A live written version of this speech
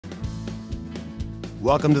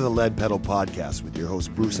Welcome to the Lead Pedal Podcast with your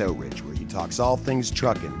host Bruce Outridge, where he talks all things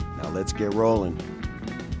trucking. Now let's get rolling.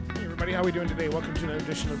 Hey everybody, how are we doing today? Welcome to another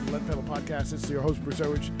edition of the Lead Pedal Podcast. It's your host Bruce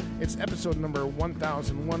Outridge. It's episode number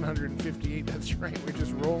 1158. That's right, we're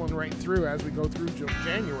just rolling right through as we go through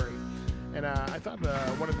January. And I thought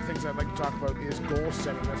one of the things I'd like to talk about is goal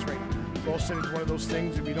setting. That's right, goal setting is one of those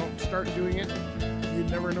things, if you don't start doing it, you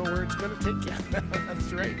never know where it's going to take you.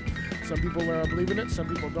 That's right. Some people believe in it, some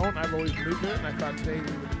people don't. I've always believed in it, and I thought today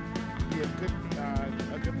we would be a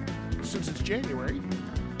good, since it's January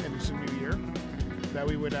and it's a new year, that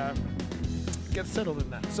we would get settled in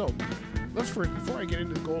that. So, before I get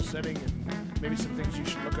into goal setting and maybe some things you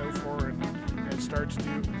should look out for and start to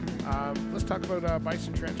do, let's talk about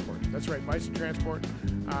Bison Transport. That's right, Bison Transport.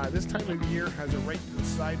 This time of year has a right to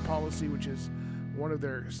decide policy, which is one of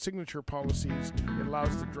their signature policies. It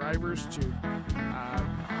allows the drivers to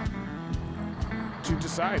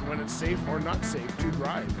decide when it's safe or not safe to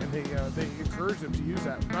drive, and they encourage them to use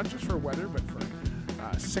that, not just for weather, but for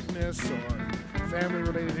sickness or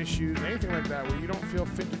family-related issues, anything like that, where you don't feel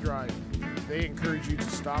fit to drive. They encourage you to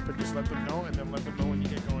stop and just let them know, and then let them know when you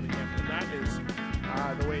get going again. And that is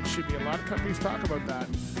the way it should be. A lot of companies talk about that,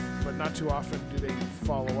 but not too often do they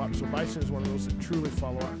follow up. So Bison is one of those that truly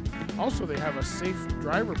follow up. Also, they have a safe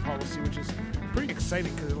driver policy, which is pretty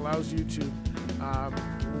exciting because it allows you to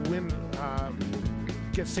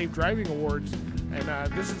get safe driving awards,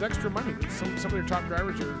 and this is extra money. Some of their top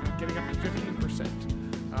drivers are getting up to 15%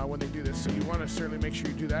 when they do this, so you want to certainly make sure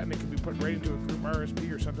you do that, and it can be put right into a Group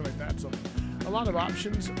RRSP or something like that. So a lot of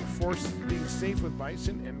options for being safe with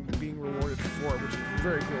Bison and being rewarded for it, which is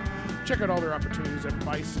very cool. Check out all their opportunities at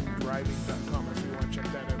bisondriving.com if you want to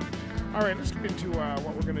check that out. All right, let's get into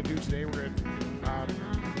what we're going to do today. We're going to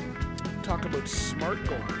talk about SMART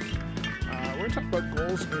goals. We're going to talk about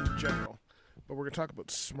goals in general, but we're going to talk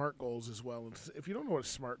about SMART goals as well. And if you don't know what a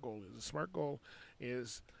SMART goal is, a SMART goal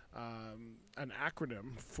is an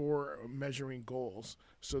acronym for measuring goals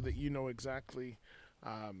so that you know exactly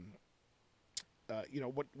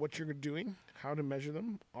what you're doing, how to measure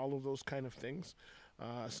them, all of those kind of things.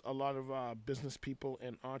 A lot of business people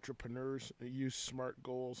and entrepreneurs use SMART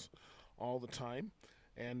goals all the time,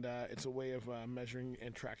 and it's a way of measuring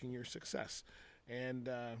and tracking your success. And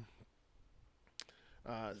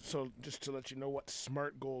so just to let you know what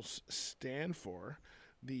SMART goals stand for,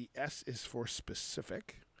 the S is for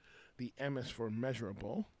specific, the M is for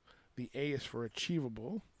measurable, the A is for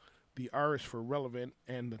achievable, the R is for relevant,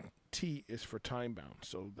 and the T is for time-bound.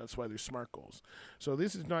 So that's why they're SMART goals. So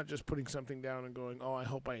this is not just putting something down and going, oh, I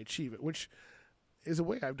hope I achieve it, which is a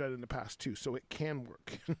way I've done in the past too, so it can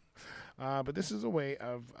work. But this is a way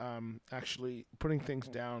of actually putting things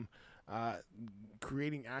down,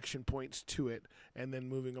 creating action points to it, and then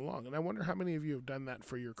moving along. And I wonder how many of you have done that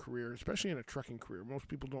for your career, especially in a trucking career. Most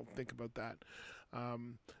people don't think about that.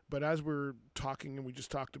 But as we're talking, and we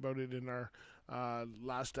just talked about it in our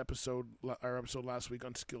episode last week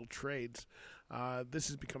on skilled trades,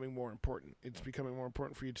 this is becoming more important. It's becoming more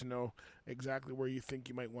important for you to know exactly where you think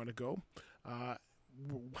you might want to go,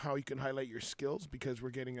 how you can highlight your skills, because we're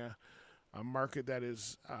getting a market that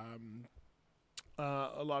is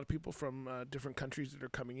a lot of people from different countries that are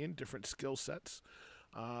coming in, different skill sets,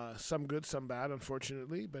 some good, some bad,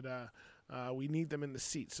 unfortunately, but we need them in the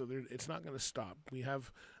seat, so it's not going to stop. We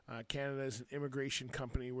have Canada as an immigration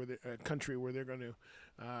country where they're going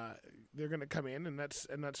to come in, and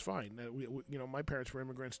that's fine. My parents were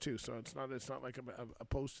immigrants too, so it's not like I'm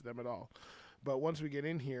opposed to them at all. But once we get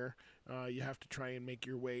in here, you have to try and make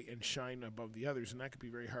your way and shine above the others, and that could be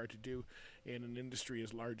very hard to do in an industry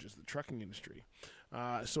as large as the trucking industry.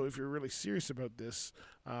 So if you're really serious about this,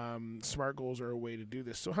 SMART goals are a way to do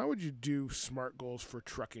this. So how would you do SMART goals for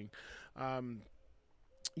trucking?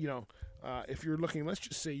 If you're looking, let's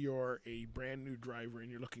just say you're a brand new driver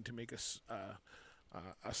and you're looking to make a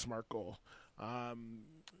SMART goal.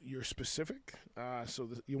 You're specific,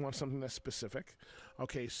 you want something that's specific.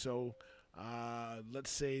 Okay, so let's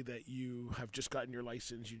say that you have just gotten your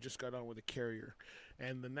license, you just got on with a carrier,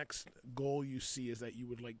 and the next goal you see is that you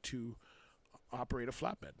would like to operate a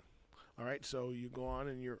flatbed. All right, so you go on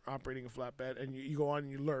and you're operating a flatbed, and you go on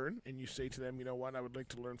and you learn, and you say to them, you know what, I would like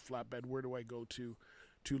to learn flatbed. Where do I go to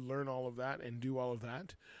learn all of that and do all of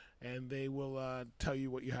that? And they will tell you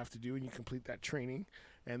what you have to do, and you complete that training,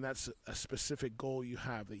 and that's a specific goal you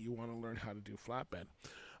have, that you want to learn how to do flatbed.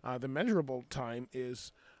 The measurable time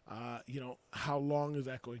is, how long is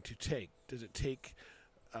that going to take? Does it take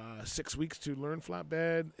 6 weeks to learn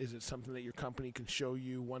flatbed? Is it something that your company can show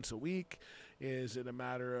you once a week? Is it a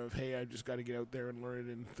matter of, hey, I just got to get out there and learn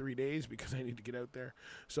it in 3 days because I need to get out there?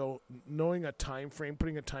 So knowing a time frame,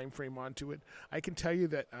 putting a time frame onto it, I can tell you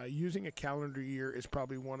that using a calendar year is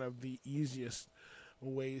probably one of the easiest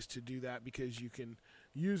ways to do that, because you can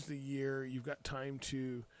use the year, you've got time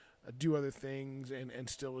to do other things and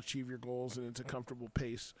still achieve your goals, and it's a comfortable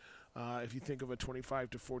pace. If you think of a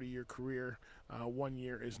 25 to 40 year career, 1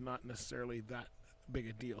 year is not necessarily that big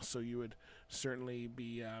a deal. So you would certainly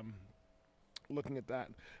be looking at that.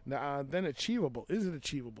 Now, then achievable. Is it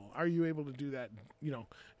achievable? Are you able to do that? You know,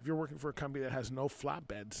 if you're working for a company that has no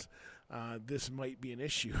flatbeds, this might be an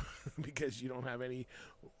issue because you don't have any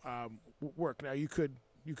work. Now, you could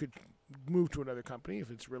move to another company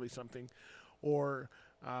if it's really something, or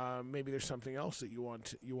maybe there's something else that you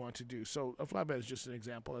want to do. So a flatbed is just an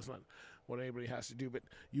example. That's not what anybody has to do, but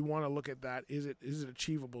you want to look at that. Is it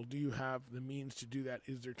achievable? Do you have the means to do that?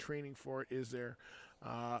 Is there training for it? Is there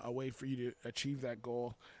a way for you to achieve that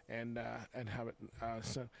goal and have it?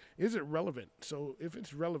 So is it relevant? So if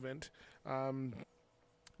it's relevant,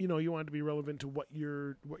 you know, you want it to be relevant to what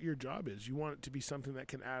your job is. You want it to be something that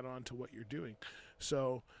can add on to what you're doing.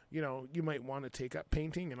 So, you know, you might want to take up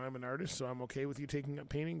painting, and I'm an artist, so I'm okay with you taking up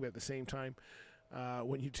painting, but at the same time,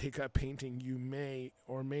 when you take up painting, you may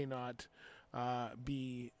or may not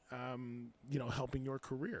be, you know, helping your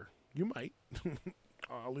career. You might.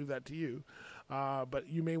 I'll leave that to you. But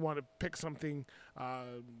you may want to pick something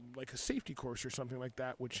like a safety course or something like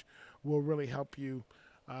that, which will really help you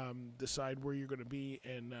decide where you're going to be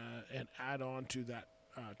and add on to that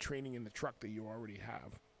training in the truck that you already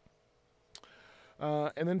have.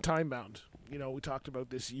 And then time bound. You know, we talked about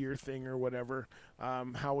this year thing or whatever.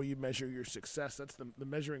 How will you measure your success? That's the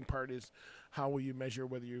measuring part, is how will you measure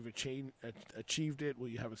whether you've achieved it? Will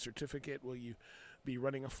you have a certificate? Will you be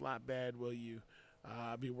running a flatbed? Will you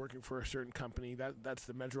be working for a certain company? That's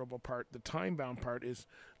the measurable part. The time bound part is,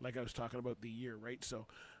 like I was talking about, the year, right? So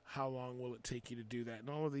how long will it take you to do that? And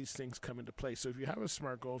all of these things come into play. So if you have a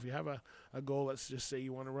SMART goal, if you have a goal, let's just say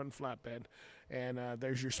you want to run flatbed, and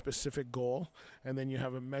there's your specific goal, and then you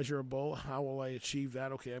have a measurable, how will I achieve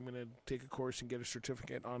that? Okay, I'm going to take a course and get a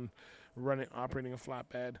certificate on operating a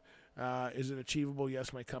flatbed. Is it achievable?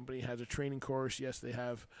 Yes, my company has a training course. Yes, they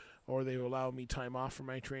have, or they allow me time off for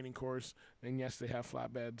my training course, and yes, they have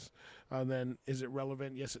flatbeds. Then is it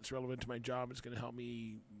relevant? Yes, it's relevant to my job. It's going to help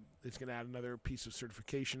me. It's going to add another piece of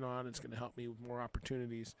certification on. It's going to help me with more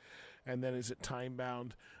opportunities. And then is it time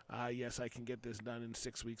bound? Yes, I can get this done in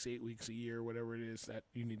 6 weeks, 8 weeks, a year, whatever it is that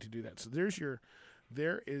you need to do that. So there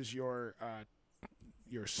is your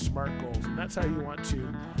SMART goals, and that's how you want to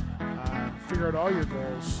figure out all your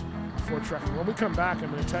goals for trucking. When we come back,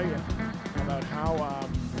 I'm going to tell you about how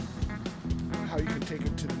you can take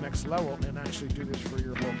it to the next level and actually do this for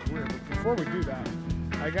your whole career. But before we do that,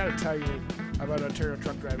 I got to tell you about Ontario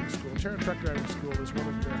Truck Driving School. Ontario Truck Driving School is one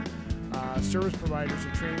of the service providers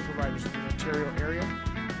and training providers in the Ontario area.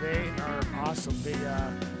 They are awesome. They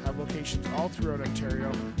have locations all throughout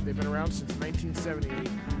Ontario. They've been around since 1978,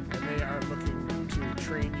 and they are looking to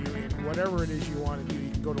train you in whatever it is you want to do.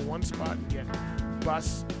 You can go to one spot and get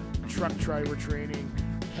bus, truck driver training,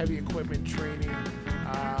 heavy equipment training,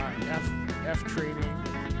 F training,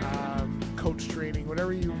 coach training,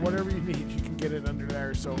 whatever you need, you can get it under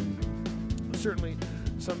there. So certainly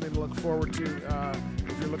something to look forward to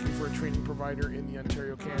if you're looking for a training provider in the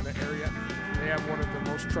Ontario, Canada area. They have one of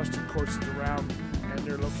the most trusted courses around, and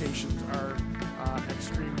their locations are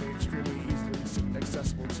extremely easily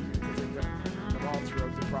accessible to you because they've got them all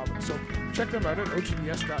throughout the province. So check them out at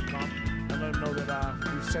otds.com and let them know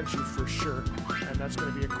that we sent you for sure, and that's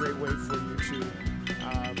going to be a great way for you to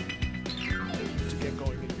get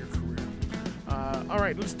going in your career. All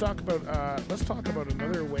right, let's talk about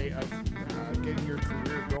another way of getting your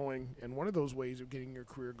career going, and one of those ways of getting your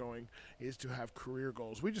career going is to have career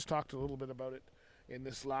goals. We just talked a little bit about it in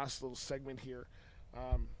this last little segment here,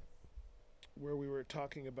 where we were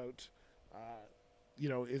talking about,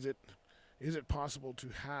 is it possible to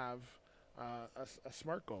have a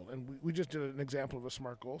SMART goal? And we just did an example of a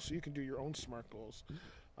SMART goal, so you can do your own SMART goals.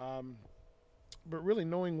 But really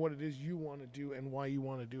knowing what it is you want to do and why you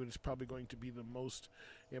want to do it is probably going to be the most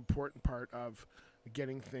important part of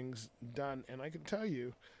getting things done. And I can tell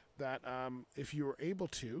you that if you are able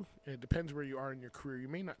to, and it depends where you are in your career, you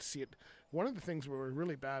may not see it. One of the things we're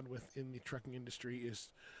really bad with in the trucking industry is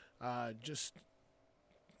just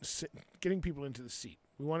getting people into the seat.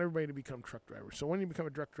 We want everybody to become truck drivers. So when you become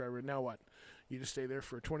a truck driver, now what? You just stay there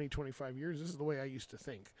for 20, 25 years? This is the way I used to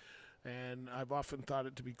think. And I've often thought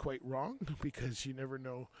it to be quite wrong because you never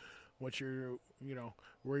know what you're,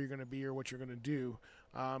 where you're going to be or what you're going to do.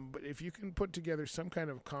 But if you can put together some kind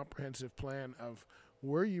of comprehensive plan of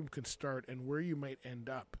where you can start and where you might end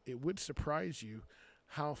up, it would surprise you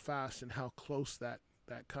how fast and how close that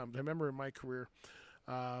comes. I remember in my career,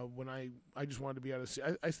 when I just wanted to be out of sea,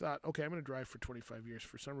 I thought, okay, I'm going to drive for 25 years.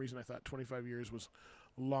 For some reason, I thought 25 years was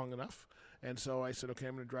long enough. And so I said, okay,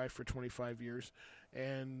 I'm going to drive for 25 years.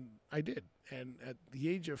 And I did. And at the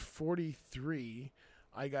age of 43,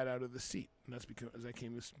 I got out of the seat. And that's because I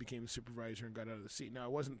became a supervisor and got out of the seat. Now, I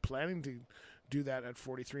wasn't planning to do that at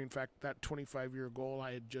 43. In fact, that 25-year goal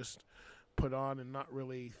I had just put on and not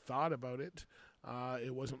really thought about it.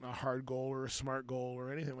 It wasn't a hard goal or a smart goal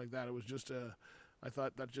or anything like that. It was just I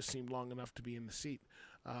thought that just seemed long enough to be in the seat.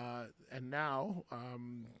 And now,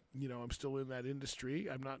 I'm still in that industry.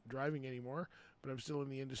 I'm not driving anymore, but I'm still in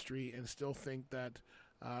the industry and still think that,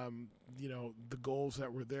 the goals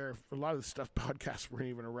that were there, a lot of the stuff podcasts weren't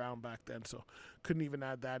even around back then, so couldn't even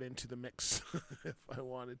add that into the mix if I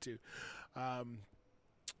wanted to.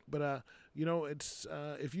 But it's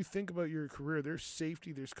if you think about your career, there's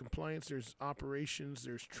safety, there's compliance, there's operations,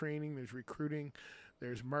 there's training, there's recruiting,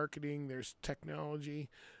 there's marketing, there's technology,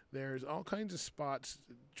 there's all kinds of spots.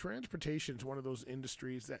 Transportation is one of those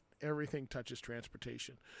industries that everything touches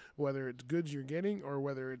transportation, whether it's goods you're getting or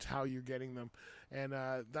whether it's how you're getting them. And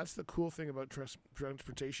that's the cool thing about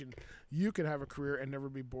transportation. You can have a career and never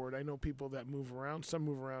be bored. I know people that move around. Some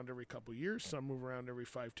move around every couple of years. Some move around every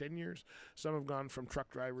 5-10 years. Some have gone from truck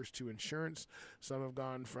drivers to insurance. Some have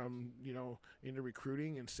gone from, into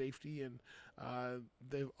recruiting and safety. And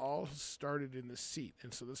they've all started in the seat.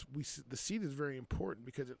 And so the seat is very important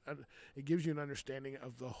because it gives you an understanding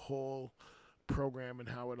of the whole program and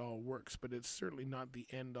how it all works. But it's certainly not the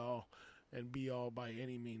end all and be all by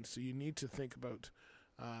any means. So you need to think about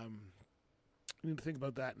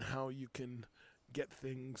that and how you can get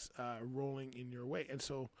things rolling in your way. And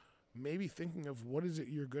so maybe thinking of what is it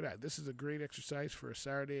you're good at. This is a great exercise for a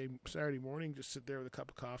Saturday morning. Just sit there with a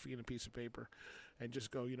cup of coffee and a piece of paper and just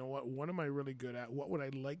go, what am I really good at? What would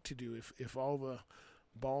I like to do if all the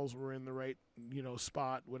balls were in the right,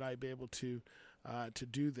 spot? Would I be able to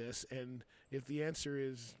do this? And if the answer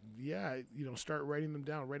is yeah, start writing them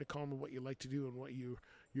down. Write a column of what you like to do and what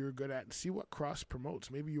you're good at, and see what cross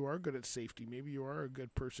promotes. Maybe you are good at safety. Maybe you are a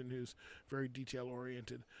good person who's very detail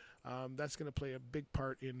oriented. That's going to play a big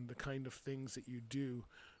part in the kind of things that you do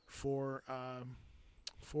for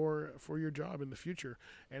your job in the future.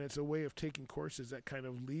 And it's a way of taking courses that kind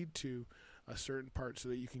of lead to a certain part so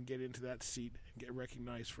that you can get into that seat and get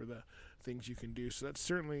recognized for the things you can do. So that's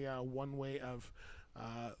certainly one way of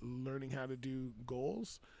learning how to do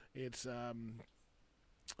goals. It's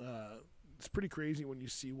pretty crazy when you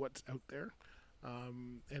see what's out there.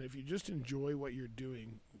 And if you just enjoy what you're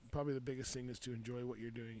doing, probably the biggest thing is to enjoy what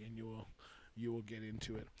you're doing, and you will get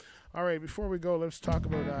into it. All right, before we go, let's talk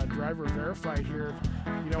about Driver Verified here.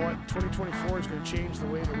 You know what? 2024 is going to change the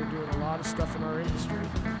way that we're doing a lot of stuff in our industry.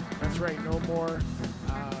 That's right. No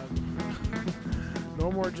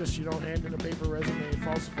more just, hand in a paper resume,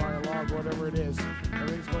 falsify a log, whatever it is.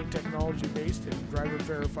 Everything's going technology based, and Driver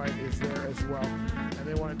Verified is there as well. And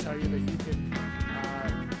they want to tell you that you can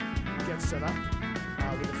get set up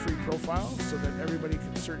with a free profile so that everybody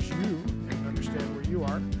can search you and understand where you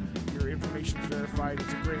are. Your information is verified.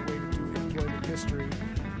 It's a great way to do employment history,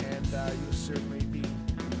 and you'll certainly be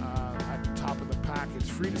at the top of the pack. It's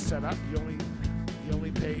free to set up. You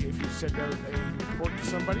only pay if you send out a report to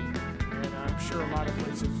somebody, and I'm sure a lot of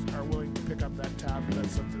places are willing to pick up that tab.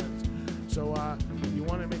 That's something that's so you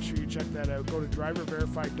want to make sure you check that out. Go to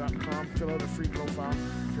driververified.com, fill out a free profile.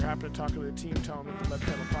 If you're happy to talk to the team, tell them that the Lead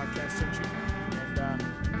Pedal Podcast sent you,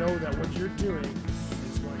 and know that what you're doing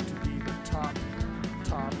is going to be the top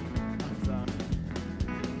of the.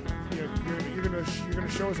 You're going to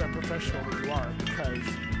show us that professional that you are because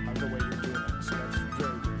of the way you're doing it. So that's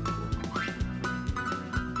very, very cool.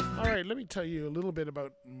 All right, let me tell you a little bit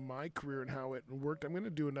about my career and how it worked. I'm going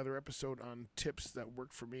to do another episode on tips that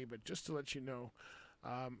worked for me, but just to let you know,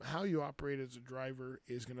 how you operate as a driver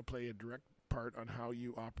is going to play a direct part on how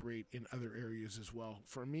you operate in other areas as well.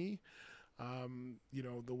 For me,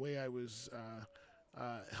 the way I was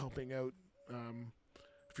helping out.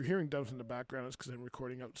 If you're hearing doves in the background, it's because I'm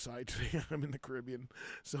recording outside today. I'm in the Caribbean,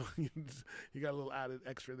 so you got a little added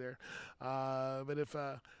extra there. But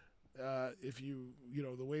if you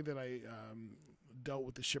the way that I dealt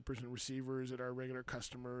with the shippers and receivers and our regular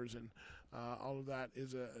customers and all of that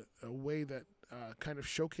is a way that kind of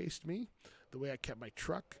showcased me, the way I kept my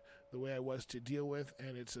truck, the way I was to deal with,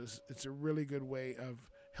 and it's a really good way of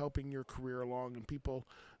helping your career along, and people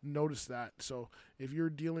notice that. So if you're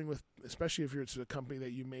dealing with, especially if it's a company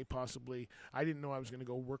that you may possibly, I didn't know I was going to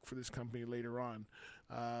go work for this company later on.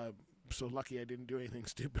 So lucky I didn't do anything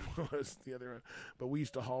stupid when I was the other one. But we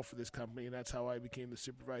used to haul for this company, and that's how I became the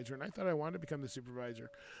supervisor. And I thought I wanted to become the supervisor.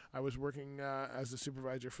 I was working as the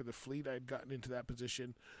supervisor for the fleet. I had gotten into that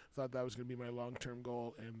position, thought that was going to be my long-term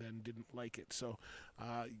goal, and then didn't like it. So,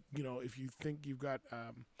 if you think you've got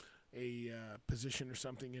a position or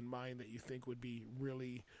something in mind that you think would be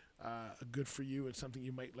really good for you and something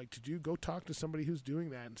you might like to do, go talk to somebody who's doing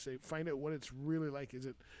that and find out what it's really like. Is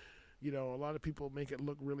it, a lot of people make it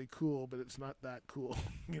look really cool, but it's not that cool.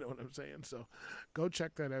 You know what I'm saying? So go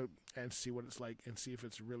check that out and see what it's like and see if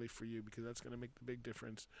it's really for you, because that's going to make the big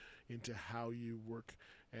difference into how you work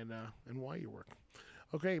and why you work.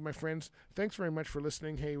 Okay, my friends, thanks very much for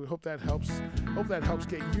listening. Hey, we hope that helps. Hope that helps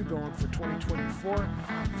get you going for 2024.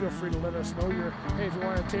 Feel free to let us know if you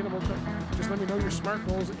want attainable, just let me know your SMART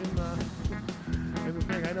goals in the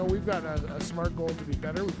thing. I know we've got a SMART goal to be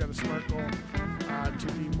better. We've got a SMART goal to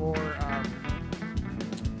be more,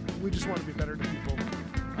 we just want to be better to people.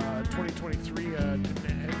 2023 didn't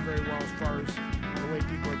end very well as far as the way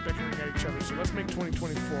people are bickering at each other. So let's make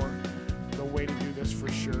 2024 the way to do this for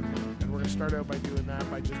sure. And we're going to start out by doing that,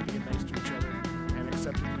 by just being nice to each other and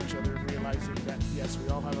accepting each other and realizing that, yes, we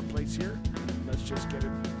all have a place here. Let's just get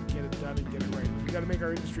it done and get it right. We've got to make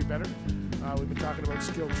our industry better. We've been talking about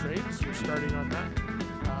skilled trades. We're starting on that.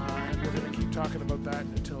 And we're going to keep talking about that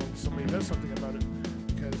until somebody does something about it,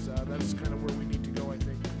 because that's kind of where we need to go, I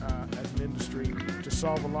think, as an industry to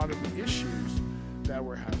solve a lot of the issues that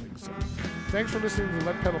we're having. So thanks for listening to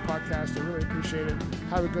the Lead Pedal Podcast. I really appreciate it.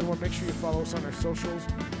 Have a good one. Make sure you follow us on our socials.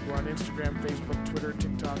 We're on Instagram, Facebook, Twitter,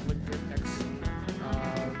 TikTok, LinkedIn, X.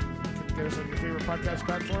 You can get us on your favorite podcast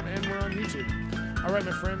platform, and we're on YouTube. All right,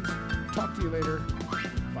 my friends. Talk to you later.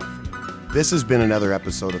 Bye for now. This has been another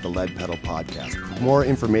episode of the Lead Pedal Podcast. For more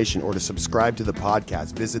information or to subscribe to the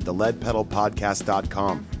podcast, visit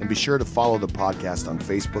theleadpedalpodcast.com and be sure to follow the podcast on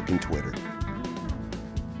Facebook and Twitter.